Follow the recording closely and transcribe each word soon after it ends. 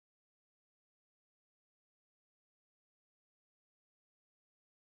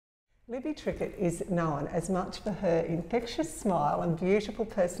Libby Trickett is known as much for her infectious smile and beautiful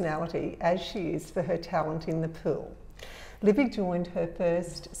personality as she is for her talent in the pool. Libby joined her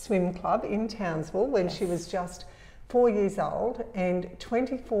first swim club in Townsville when she was just 4 years old, and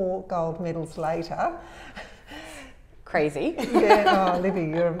 24 gold medals later. Crazy. Yeah, oh, Libby,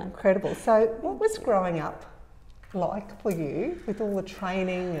 you're incredible. So what was growing up like for you with all the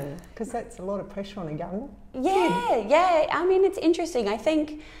training, and because that's a lot of pressure on a young kid? Yeah. I mean, it's interesting. I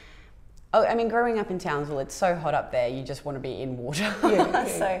think, growing up in Townsville, it's so hot up there, you just want to be in water. Yeah.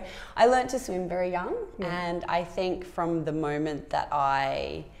 So I learnt to swim very young, and I think from the moment that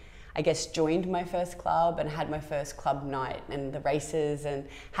I guess joined my first club and had my first club night and the races and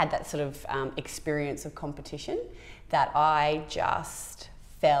had that sort of experience of competition, that I just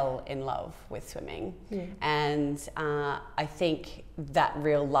fell in love with swimming. Yeah. And I think that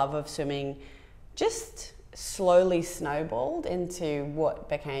real love of swimming just slowly snowballed into what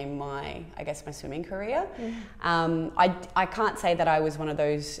became my swimming career. I can't say that I was one of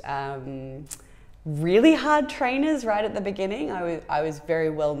those really hard trainers right at the beginning. I was very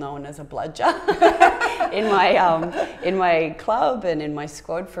well known as a bludger in my club and in my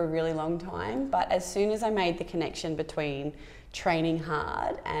squad for a really long time. But as soon as I made the connection between training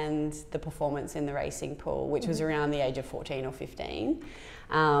hard and the performance in the racing pool, which was around the age of 14 or 15,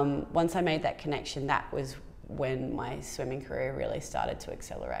 once I made that connection, that was when my swimming career really started to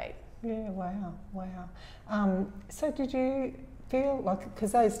accelerate. Yeah, wow. So did you feel like,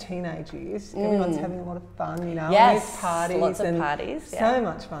 because those teenage years, everyone's having a lot of fun, you know, yes, there's parties, lots of and parties, so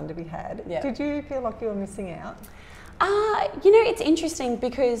much fun to be had. Yeah. Did you feel like you were missing out? It's interesting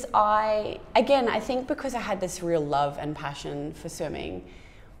because I think because I had this real love and passion for swimming,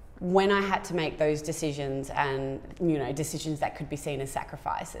 when I had to make those decisions and, decisions that could be seen as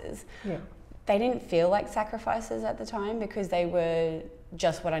sacrifices, they didn't feel like sacrifices at the time because they were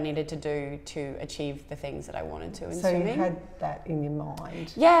just what I needed to do to achieve the things that I wanted to in swimming. So you had that in your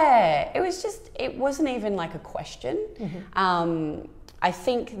mind? Yeah, it wasn't even like a question. I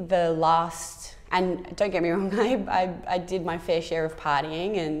think and don't get me wrong, I did my fair share of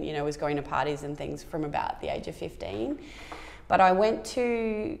partying and, was going to parties and things from about the age of 15. But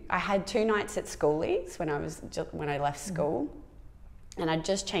I had 2 nights at schoolies when I left school, and I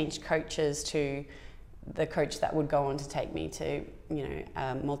just changed coaches to the coach that would go on to take me to,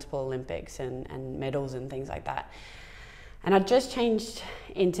 multiple Olympics and medals and things like that. And I just changed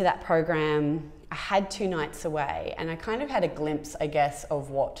into that program. I had 2 nights away, and I kind of had a glimpse, I guess, of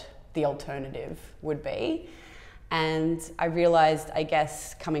what the alternative would be. And I realized, I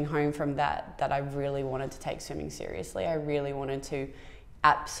guess, coming home from that I really wanted to take swimming seriously. I really wanted to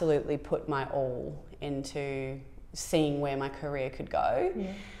absolutely put my all into seeing where my career could go.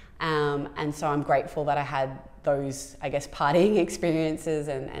 Yeah. And so I'm grateful that I had those, I guess, partying experiences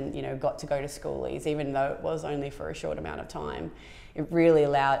and got to go to schoolies, even though it was only for a short amount of time. It really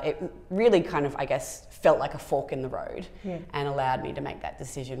kind of, I guess, felt like a fork in the road, and allowed me to make that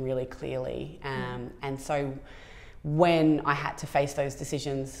decision really clearly. And so when I had to face those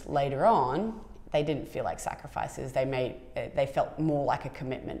decisions later on, they didn't feel like sacrifices. They felt more like a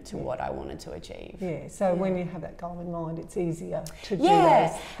commitment to what I wanted to achieve. Yeah. So when you have that goal in mind, it's easier to do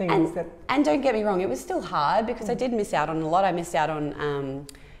those things. And don't get me wrong, it was still hard because I did miss out on a lot. I missed out on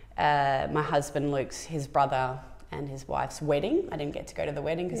my husband Luke's, his brother and his wife's wedding. I didn't get to go to the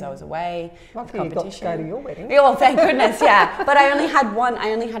wedding because I was away. Lucky you got to go to your wedding. Yeah, well, thank goodness, yeah. But I only had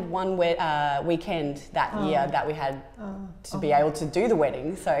one weekend that year that we had to be able to do the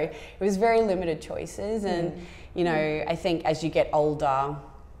wedding. So it was very limited choices. And, I think as you get older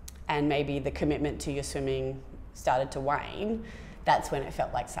and maybe the commitment to your swimming started to wane, that's when it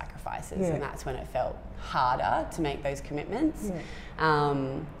felt like sacrifices, and that's when it felt harder to make those commitments.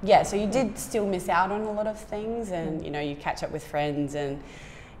 So you did still miss out on a lot of things, and you catch up with friends and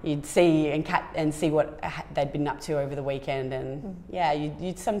you'd see and see what they'd been up to over the weekend, and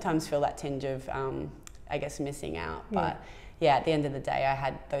you'd sometimes feel that tinge of I guess missing out, but at the end of the day I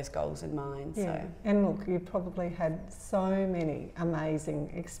had those goals in mind. So. And look, you probably had so many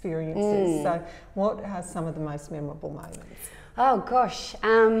amazing experiences. So what are some of the most memorable moments? Oh gosh,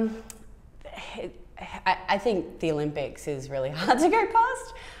 I think the Olympics is really hard to go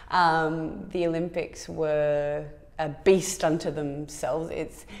past. The Olympics were a beast unto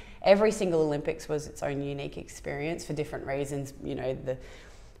themselves. Every single Olympics was its own unique experience for different reasons.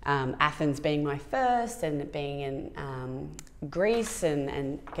 Athens being my first, and it being in Greece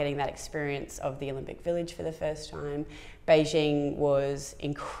and getting that experience of the Olympic Village for the first time. Beijing was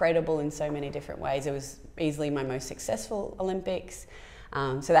incredible in so many different ways. It was easily my most successful Olympics.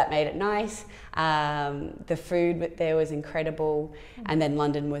 So that made it nice. The food there was incredible. And then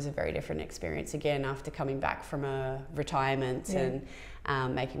London was a very different experience again after coming back from a retirement and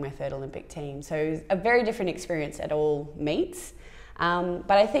making my third Olympic team. So it was a very different experience at all meets.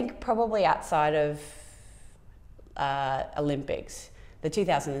 But I think probably outside of Olympics, the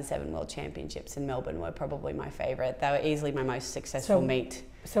 2007 World Championships in Melbourne were probably my favourite. They were easily my most successful meet.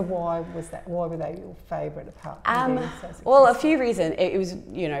 So why was that? Why were they your favourite apart from being so successful? Well, a few reasons. It was,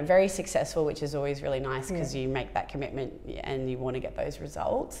 very successful, which is always really nice because you make that commitment and you want to get those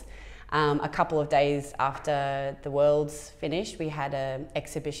results. A couple of days after the Worlds finished, we had an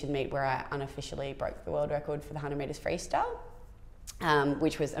exhibition meet where I unofficially broke the world record for the 100 metres freestyle.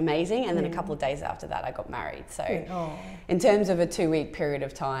 Which was amazing, and then a couple of days after that I got married. So in terms of a 2-week period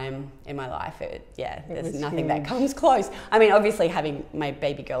of time in my life, there's nothing that comes close. I mean, obviously having my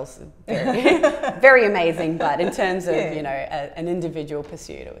baby girls very, very amazing, but in terms of an individual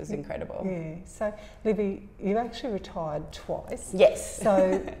pursuit, it was incredible. Yeah. So Libby, you actually retired twice. Yes.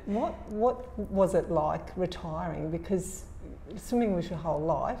 So what was it like retiring? Because swimming was your whole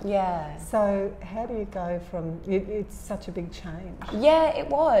life. Yeah. So how do you go from, it's such a big change. Yeah, it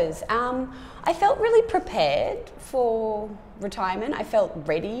was. I felt really prepared for retirement. I felt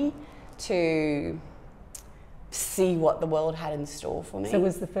ready to see what the world had in store for me. So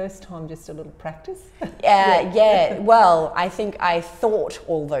was the first time just a little practice? Yeah. Well, I think I thought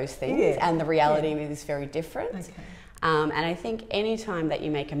all those things and the reality is very different. Okay. And I think any time that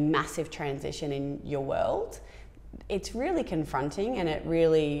you make a massive transition in your world, it's really confronting and it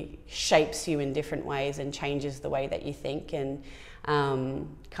really shapes you in different ways and changes the way that you think and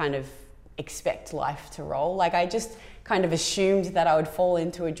kind of expect life to roll. Like I just kind of assumed that I would fall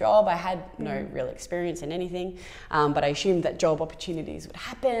into a job. I had no real experience in anything, but I assumed that job opportunities would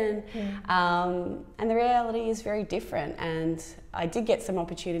happen. And the reality is very different. And I did get some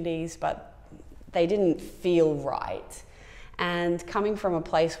opportunities, but they didn't feel right. And coming from a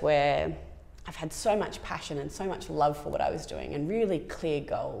place where I've had so much passion and so much love for what I was doing and really clear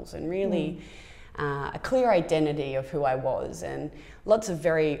goals and really a clear identity of who I was and lots of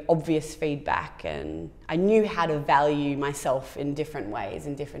very obvious feedback, and I knew how to value myself in different ways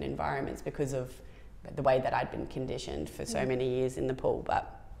in different environments because of the way that I'd been conditioned for so many years in the pool.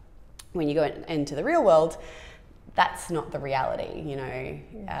 But when you go into the real world, that's not the reality,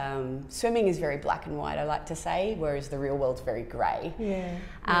 Swimming is very black and white, I like to say, whereas the real world's very grey.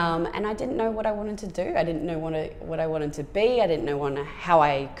 And I didn't know what I wanted to do. I didn't know what I wanted to be. I didn't know how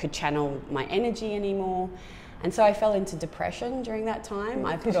I could channel my energy anymore. And so I fell into depression during that time.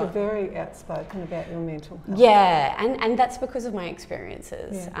 Because you're very outspoken about your mental health. Yeah, and that's because of my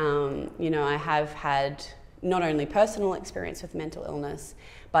experiences. I have had not only personal experience with mental illness,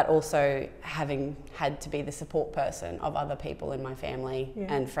 but also having had to be the support person of other people in my family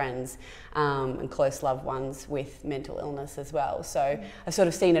and friends and close loved ones with mental illness as well. So I've sort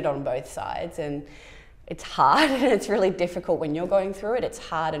of seen it on both sides, and it's hard and it's really difficult when you're going through it. It's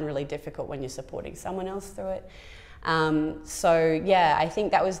hard and really difficult when you're supporting someone else through it. I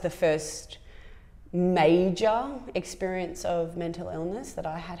think that was the first major experience of mental illness that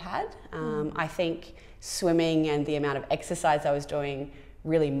I had. I think swimming and the amount of exercise I was doing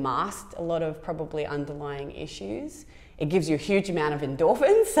really masked a lot of probably underlying issues. It gives you a huge amount of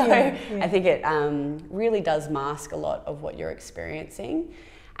endorphins, so I think it really does mask a lot of what you're experiencing.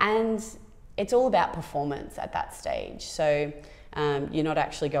 And it's all about performance at that stage. So you're not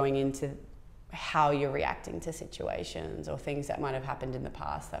actually going into how you're reacting to situations or things that might have happened in the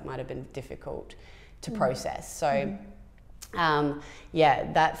past that might have been difficult to process. So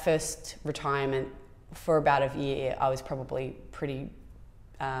that first retirement, for about a year, I was probably pretty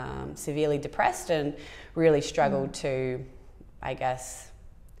severely depressed and really struggled to, I guess,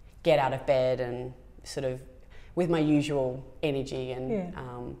 get out of bed and sort of with my usual energy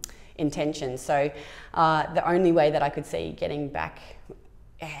and intention. So the only way that I could see getting back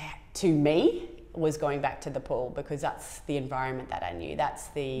to me was going back to the pool, because that's the environment that I knew. That's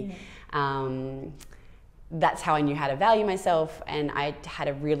the that's how I knew how to value myself, and I had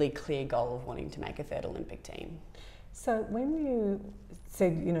a really clear goal of wanting to make a third Olympic team. So when you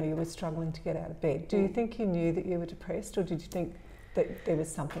said, you were struggling to get out of bed, do you think you knew that you were depressed, or did you think that there was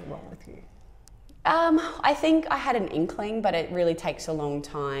something wrong with you? I think I had an inkling, but it really takes a long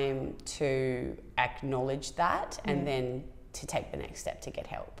time to acknowledge that and then to take the next step to get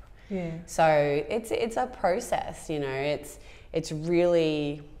help. Yeah. So it's a process, it's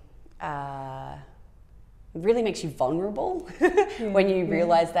really really makes you vulnerable when you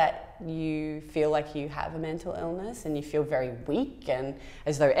realise that you feel like you have a mental illness and you feel very weak and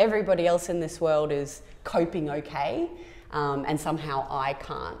as though everybody else in this world is coping okay. and somehow I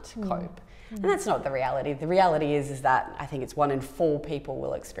can't cope. And that's not the reality. The reality is that I think it's 1 in 4 people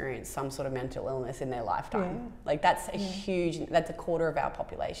will experience some sort of mental illness in their lifetime. Yeah. Like that's a huge, that's a quarter of our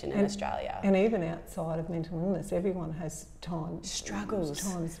population in Australia. And even outside of mental illness, everyone has Struggles.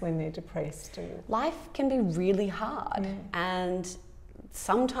 times when they're depressed. Or, Life can be really hard, and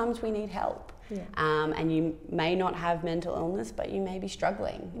sometimes we need help. Yeah. And you may not have mental illness, but you may be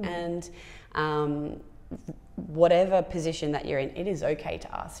struggling. And whatever position that you're in, it is okay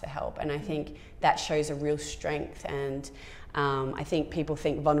to ask for help. And I think that shows a real strength. And I think people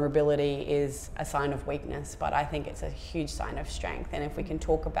think vulnerability is a sign of weakness, but I think it's a huge sign of strength. And if we can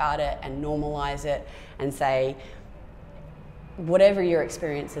talk about it and normalize it and say, whatever your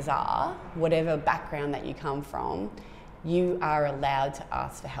experiences are, whatever background that you come from, you are allowed to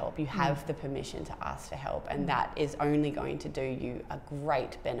ask for help. You have the permission to ask for help, and that is only going to do you a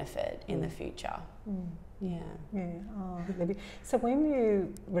great benefit in the future. Yeah. Oh, Libby. So when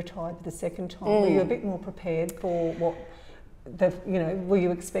you retired for the second time, were you a bit more prepared for what were you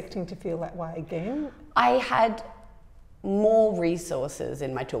expecting to feel that way again? I had more resources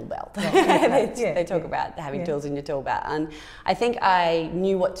in my tool belt. Okay. They talk about having tools in your tool belt, and I think I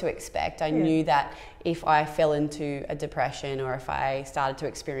knew what to expect. I knew that if I fell into a depression or if I started to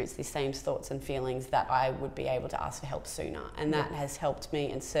experience these same thoughts and feelings, that I would be able to ask for help sooner, and that has helped me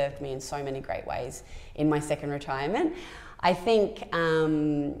and served me in so many great ways in my second retirement. I think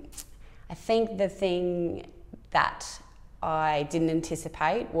the thing that I didn't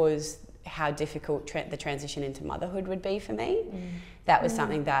anticipate was how difficult the transition into motherhood would be for me. That was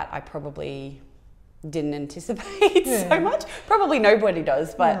something that I probably didn't anticipate so much. Probably nobody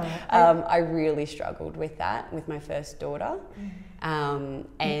does, but I really struggled with that with my first daughter.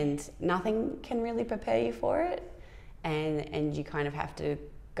 And nothing can really prepare you for it. And you kind of have to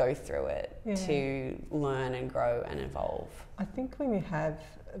go through it to learn and grow and evolve. I think when you have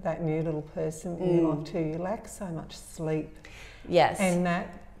that new little person in your life too, you lack so much sleep. Yes. And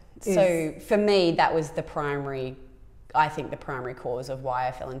that so for me, that was the primary cause of why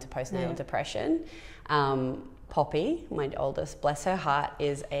I fell into postnatal depression. Poppy, my oldest, bless her heart,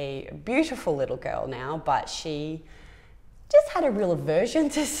 is a beautiful little girl now, but she just had a real aversion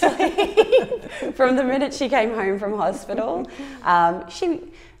to sleep from the minute she came home from hospital.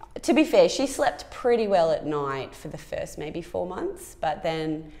 To be fair, she slept pretty well at night for the first maybe 4 months, but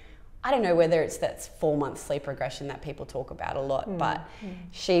then I don't know whether it's that 4-month sleep regression that people talk about a lot, but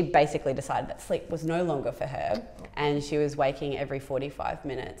she basically decided that sleep was no longer for her, and she was waking every 45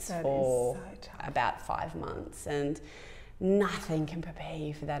 minutes for about 5 months. And nothing can prepare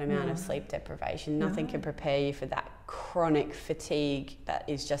you for that amount of sleep deprivation. Nothing can prepare you for that chronic fatigue that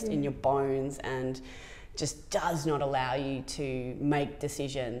is just in your bones and just does not allow you to make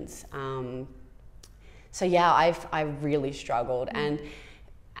decisions. So yeah, I really struggled, and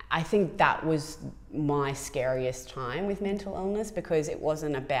I think that was my scariest time with mental illness, because it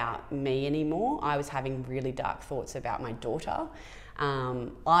wasn't about me anymore. I was having really dark thoughts about my daughter.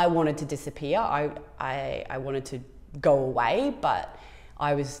 I wanted to disappear. I wanted to go away, but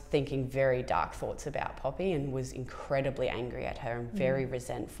I was thinking very dark thoughts about Poppy and was incredibly angry at her and very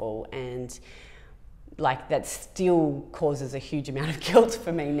resentful, and like that still causes a huge amount of guilt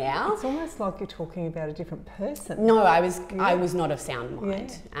for me now. It's almost like you're talking about a different person. No, I was not of sound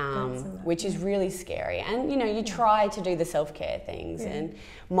mind, which is really scary. And you try to do the self-care things, and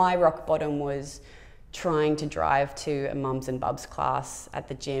my rock bottom was trying to drive to a mums and bubs class at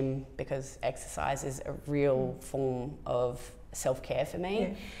the gym, because exercise is a real form of self-care for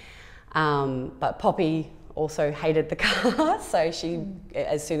me. But Poppy also hated the car, so she,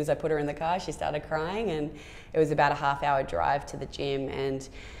 as soon as I put her in the car, she started crying, and it was about a half-hour drive to the gym, and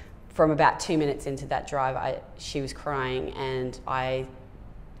from about 2 minutes into that drive, she was crying, and I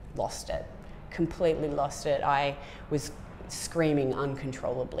lost it, completely lost it. I was screaming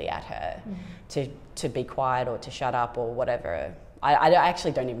uncontrollably at her to be quiet or to shut up or whatever. I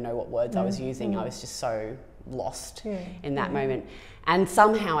actually don't even know what words I was using. I was just so lost in that moment. And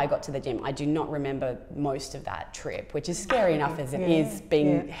somehow I got to the gym. I do not remember most of that trip, which is scary enough as it is,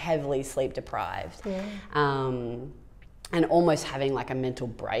 being heavily sleep deprived. And almost having like a mental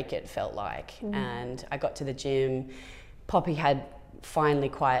break, it felt like. And I got to the gym. Poppy had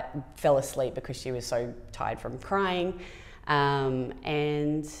finally fell asleep because she was so tired from crying.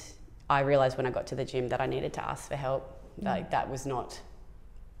 And I realised when I got to the gym that I needed to ask for help. Like that was not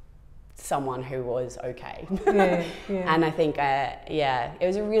someone who was okay. And I think, it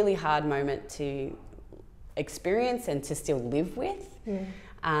was a really hard moment to experience and to still live with.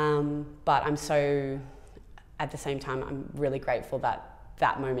 But I'm so, at the same time, I'm really grateful that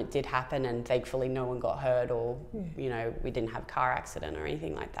that moment did happen, and thankfully no one got hurt, or you know, we didn't have a car accident or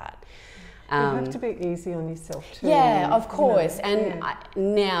anything like that. You have to be easy on yourself too. Yeah, of course. You know,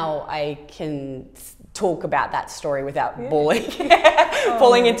 and now I can talk about that story without bawling,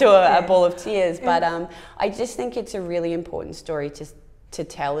 falling into a ball of tears. But I just think it's a really important story to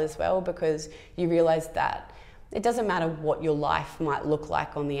tell as well, because you realise that it doesn't matter what your life might look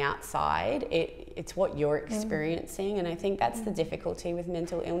like on the outside, it's what you're experiencing. And I think that's the difficulty with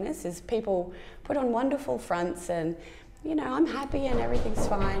mental illness, is people put on wonderful fronts and, you know, I'm happy and everything's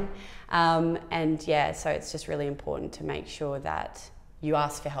fine. And yeah, so it's just really important to make sure that you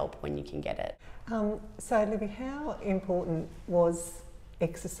ask for help when you can get it. So Libby, how important was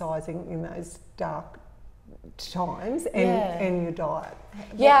exercising in those dark times and your diet?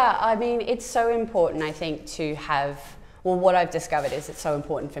 Yeah, I mean, it's so important, I think, to have, well, what I've discovered is it's so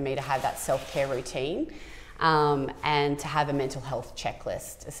important for me to have that self-care routine, and to have a mental health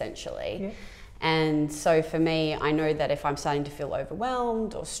checklist, essentially. Yeah. And so for me, I know that if I'm starting to feel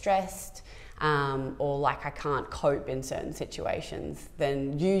overwhelmed or stressed, or like I can't cope in certain situations,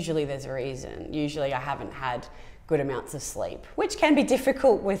 then usually there's a reason. Usually I haven't had good amounts of sleep, which can be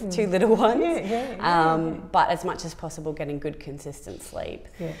difficult with two little ones. But as much as possible, getting good consistent sleep.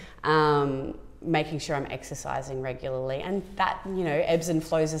 Making sure I'm exercising regularly, and that, you know, ebbs and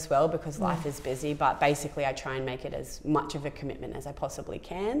flows as well, because life is busy, but basically I try and make it as much of a commitment as I possibly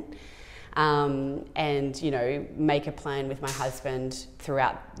can. And, you know, make a plan with my husband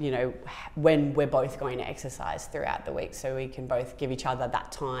throughout, you know, when we're both going to exercise throughout the week, so we can both give each other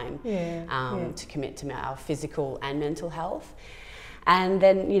that time to commit to our physical and mental health. And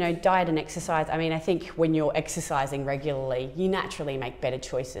then, you know, diet and exercise. I mean, I think when you're exercising regularly, you naturally make better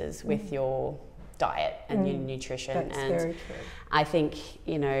choices with your diet and your nutrition. That's very true. I think,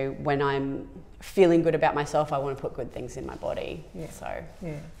 you know, when I'm feeling good about myself, I want to put good things in my body.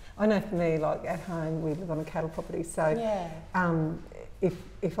 I know for me, like at home, we live on a cattle property, so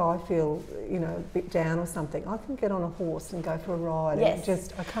if I feel, you know, a bit down or something, I can get on a horse and go for a ride. And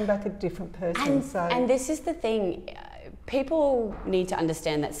just, I come back a different person. And this is the thing. People need to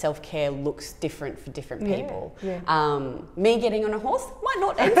understand that self-care looks different for different people. Me getting on a horse might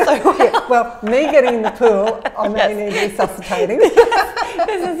not end so well. Well, me getting in the pool, I may need resuscitating.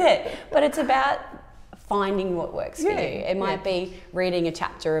 This is it. But it's about finding what works for you. It might be reading a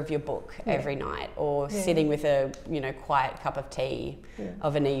chapter of your book every night, or sitting with a, you know, quiet cup of tea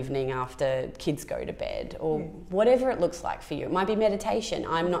of an evening after kids go to bed, or whatever it looks like for you. It might be meditation.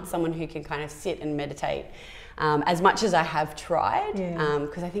 I'm not someone who can kind of sit and meditate as much as I have tried,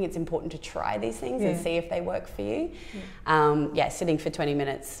 because I think it's important to try these things and see if they work for you. Sitting for 20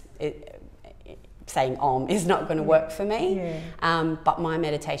 minutes, saying is not going to work for me, but my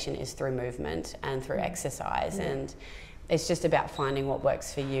meditation is through movement and through exercise, and it's just about finding what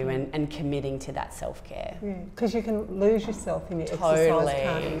works for you and committing to that self-care. Because you can lose yourself in your exercise,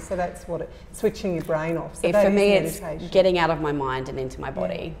 can't you? So that's what switching your brain off. So for me, it's getting out of my mind and into my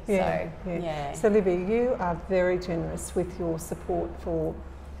body. So Libby, you are very generous with your support for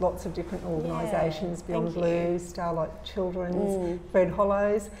lots of different organisations, Beyond Blue, Starlight Children's, Red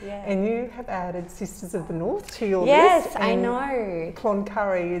Hollows, and you have added Sisters of the North to your list. Yes, I know.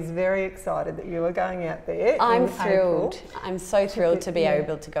 Cloncurry is very excited that you are going out there. I'm thrilled. I'm so thrilled to be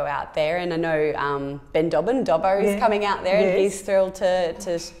able to go out there, and I know Ben Dobbo is coming out there, and he's thrilled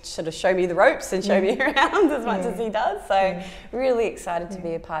to sort of show me the ropes and show me around as much as he does. So really excited to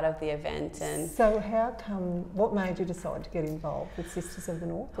be a part of the event. And so how come? What made you decide to get involved with Sisters of the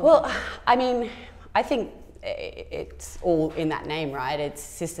North? Well, I mean, I think it's all in that name, right? It's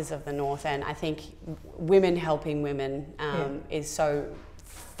Sisters of the North, and I think women helping women is so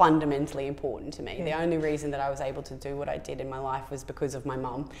fundamentally important to me. The only reason that I was able to do what I did in my life was because of my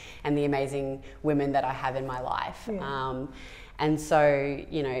mum and the amazing women that I have in my life. And so,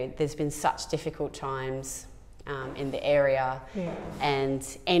 you know, there's been such difficult times in the area, and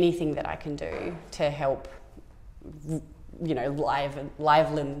anything that I can do to help, you know,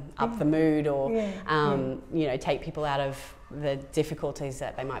 liven up the mood, or you know, take people out of the difficulties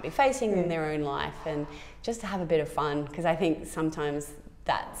that they might be facing in their own life, and just to have a bit of fun, because I think sometimes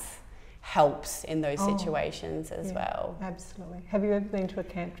that's helps in those situations as well. Absolutely. Have you ever been to a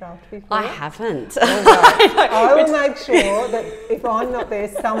camp draft before? I haven't. I will make sure that if I'm not there,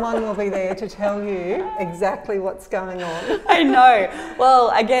 someone will be there to tell you exactly what's going on. I know. Well,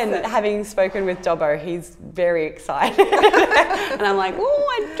 again, having spoken with Dobbo, he's very excited. And I'm like,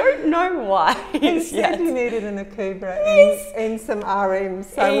 I don't know why. He said you needed an Akubra and some RMs,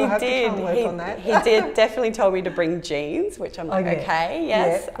 so we'll have to come work on that. He did definitely told me to bring jeans, which I'm like, okay,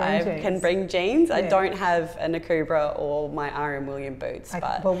 yes, I can can bring jeans. I don't have a Nakubra or my R.M. William boots.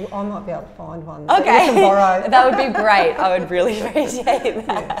 But well, I might be able to find one. Okay, You can borrow. That would be great. I would really appreciate that.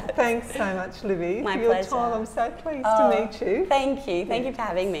 Yeah. Thanks so much, Libby, My for your pleasure. time. I'm so pleased to meet you. Thank you. Thank you for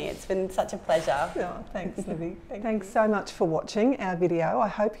having me. It's been such a pleasure. Oh, thanks, Libby. Thanks so much for watching our video. I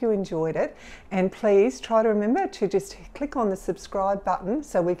hope you enjoyed it. And please try to remember to just click on the subscribe button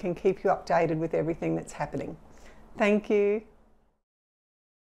so we can keep you updated with everything that's happening. Thank you.